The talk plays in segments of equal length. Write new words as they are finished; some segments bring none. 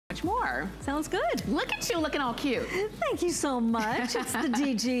much more. Sounds good. Look at you looking all cute. Thank you so much. It's the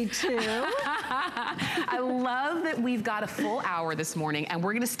DG2. I love that we've got a full hour this morning, and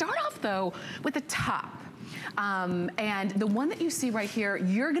we're gonna start off though with the top. And the one that you see right here,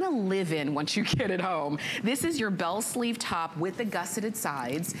 you're gonna live in once you get it home. This is your BellSleeve top with the gusseted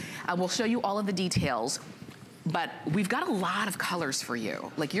sides. We'll show you all of the details. But we've got a lot of colors for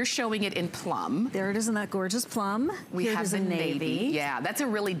you. Like you're showing it in plum. There it is in that gorgeous plum. We have the navy. Yeah, that's a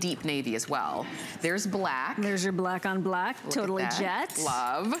really deep navy as well. There's black. There's your black on black, totally jet.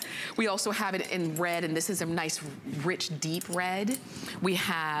 Love. We also have it in red, and this is a nice, rich, deep red. We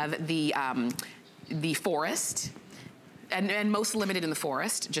have the forest. And most limited in the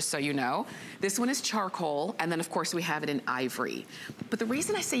forest, just so you know. This one is charcoal, and then of course we have it in ivory. But the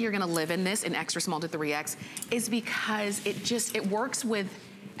reason I say you're gonna live in this in extra small to 3X is because it works with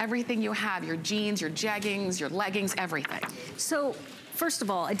everything you have, your jeans, your jeggings, your leggings, everything. So, first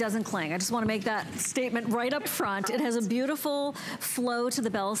of all, it doesn't cling. I just want to make that statement right up front. It has a beautiful flow to the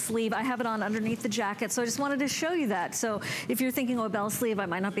bell sleeve. I have it on underneath the jacket, so I just wanted to show you that. So if you're thinking, oh, a bell sleeve, I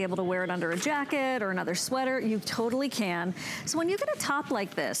might not be able to wear it under a jacket or another sweater, you totally can. So when you get a top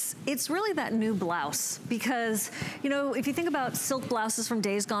like this, it's really that new blouse because, you know, if you think about silk blouses from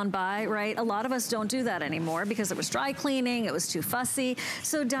days gone by, right, a lot of us don't do that anymore because it was dry cleaning, it was too fussy.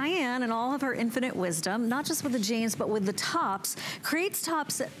 So Diane, and all of her infinite wisdom, not just with the jeans, but with the tops, creates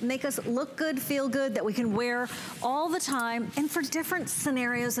tops that make us look good, feel good, that we can wear all the time and for different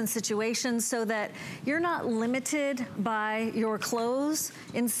scenarios and situations so that you're not limited by your clothes.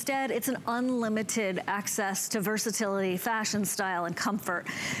 Instead, it's an unlimited access to versatility, fashion, style, and comfort.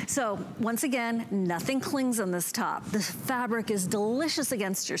 So once again, nothing clings on this top. The fabric is delicious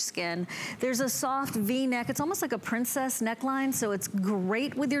against your skin. There's a soft V-neck. It's almost like a princess neckline, so it's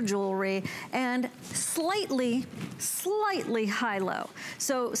great with your jewelry and slightly high-low.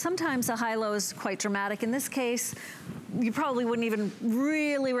 So sometimes a high-low is quite dramatic. In this case, you probably wouldn't even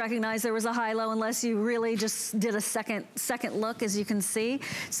really recognize there was a high-low unless you really just did a second look, as you can see.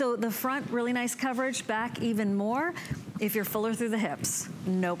 So the front, really nice coverage, back even more. If you're fuller through the hips,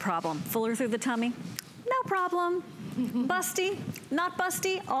 no problem. Fuller through the tummy, no problem. Busty, not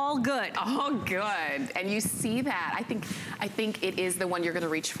busty, all good. All good. And you see that. I think it is the one you're gonna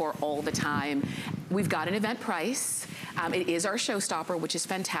reach for all the time. We've got an event price. It is our showstopper, which is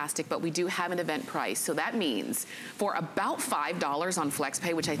fantastic, but we do have an event price. So that means for about $5 on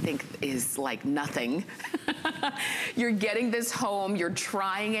FlexPay, which I think is like nothing, you're getting this home, you're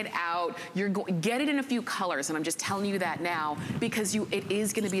trying it out, get it in a few colors, and I'm just telling you that now because it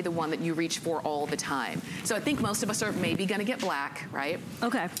is gonna be the one that you reach for all the time. So I think most of us are maybe gonna get black, right?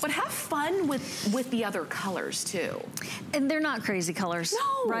 Okay. But have fun with the other colors too. And they're not crazy colors,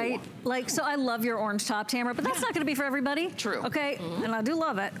 right? Like, so I love your orange top, Tamara, but that's not gonna be for everybody. True. Okay, and I do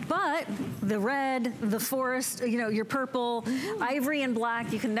love it. But the red, the forest, you know, your purple, ivory and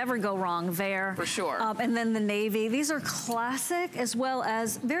black, you can never go wrong there. For sure. And then the navy. These are classic as well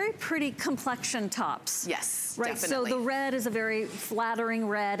as very pretty complexion tops. Yes, right, definitely. So the red is a very flattering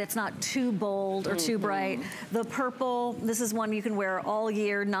red. It's not too bold or too bright. The purple, this is one you can wear all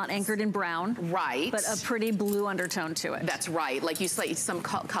year, not anchored in brown. Right. But a pretty blue undertone to it. That's right. Like you say, some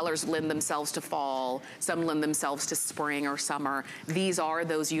colors lend themselves to fall, some lend themselves to spring or summer. These are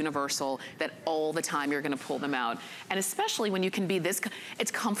those universal that all the time you're gonna pull them out. And especially when you can be this,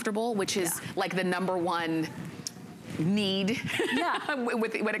 it's comfortable, which is like the #1 need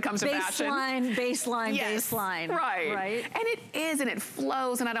when it comes to fashion. Baseline. Right. And it is, and it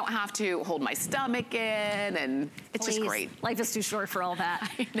flows, and I don't have to hold my stomach in, and it's just great. Life is too short for all that.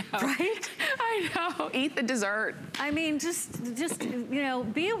 I know. Right? I know. Eat the dessert. I mean, just you know,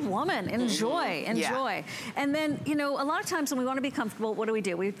 be a woman. Enjoy. Yeah. And then, you know, a lot of times when we want to be comfortable, what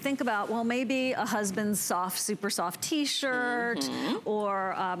do? We think about, well, maybe a husband's super soft t-shirt,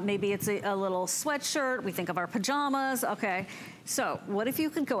 or maybe it's a little sweatshirt. We think of our pajamas. Okay, so what if you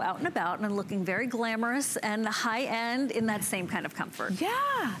could go out and about and looking very glamorous and high-end in that same kind of comfort?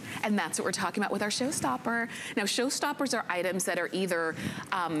 Yeah, and that's what we're talking about with our showstopper. Now, showstoppers are items that are either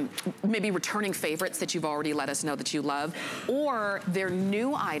maybe returning favorites that you've already let us know that you love, or they're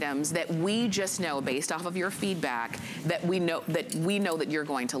new items that we just know based off of your feedback that we know that you're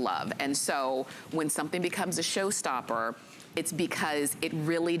going to love. And so when something becomes a showstopper, it's because it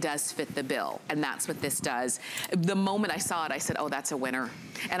really does fit the bill, and that's what this does. The moment I saw it, I said, oh, that's a winner.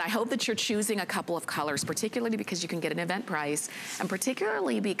 And I hope that you're choosing a couple of colors, particularly because you can get an event price, and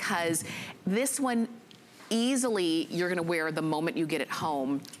particularly because this one, easily you're gonna wear the moment you get it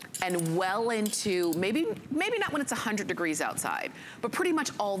home, and well into, maybe not when it's 100 degrees outside, but pretty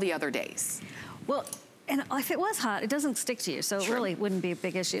much all the other days. Well, And if it was hot, it doesn't stick to you, so it really wouldn't be a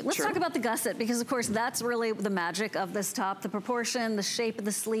big issue. Let's talk about the gusset, because of course that's really the magic of this top, the proportion, the shape of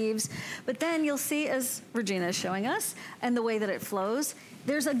the sleeves. But then you'll see, as Regina is showing us, and the way that it flows,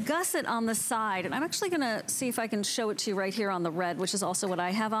 there's a gusset on the side, and I'm actually gonna see if I can show it to you right here on the red, which is also what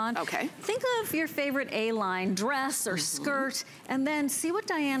I have on. Okay. Think of your favorite A-line dress or skirt, and then see what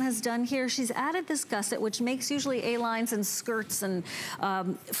Diane has done here. She's added this gusset, which makes usually A-lines and skirts and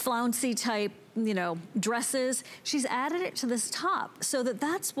flouncy type, you know, dresses. She's added it to this top, so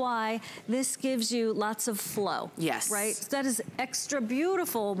that's why this gives you lots of flow. Yes. Right? So that is extra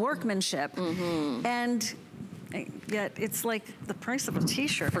beautiful workmanship. And yet it's like the price of a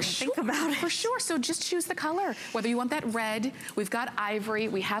t-shirt. Think about it. For sure, so just choose the color. Whether you want that red, we've got ivory,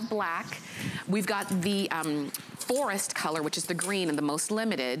 we have black, we've got the forest color, which is the green and the most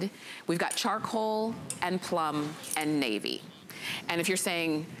limited. We've got charcoal and plum and navy. And if you're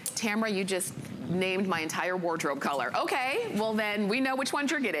saying, Tamara, you just named my entire wardrobe color. Okay, well then we know which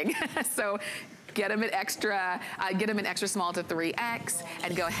ones you're getting. So get them in extra small to 3X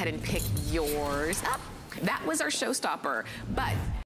and go ahead and pick yours up. That was our showstopper, but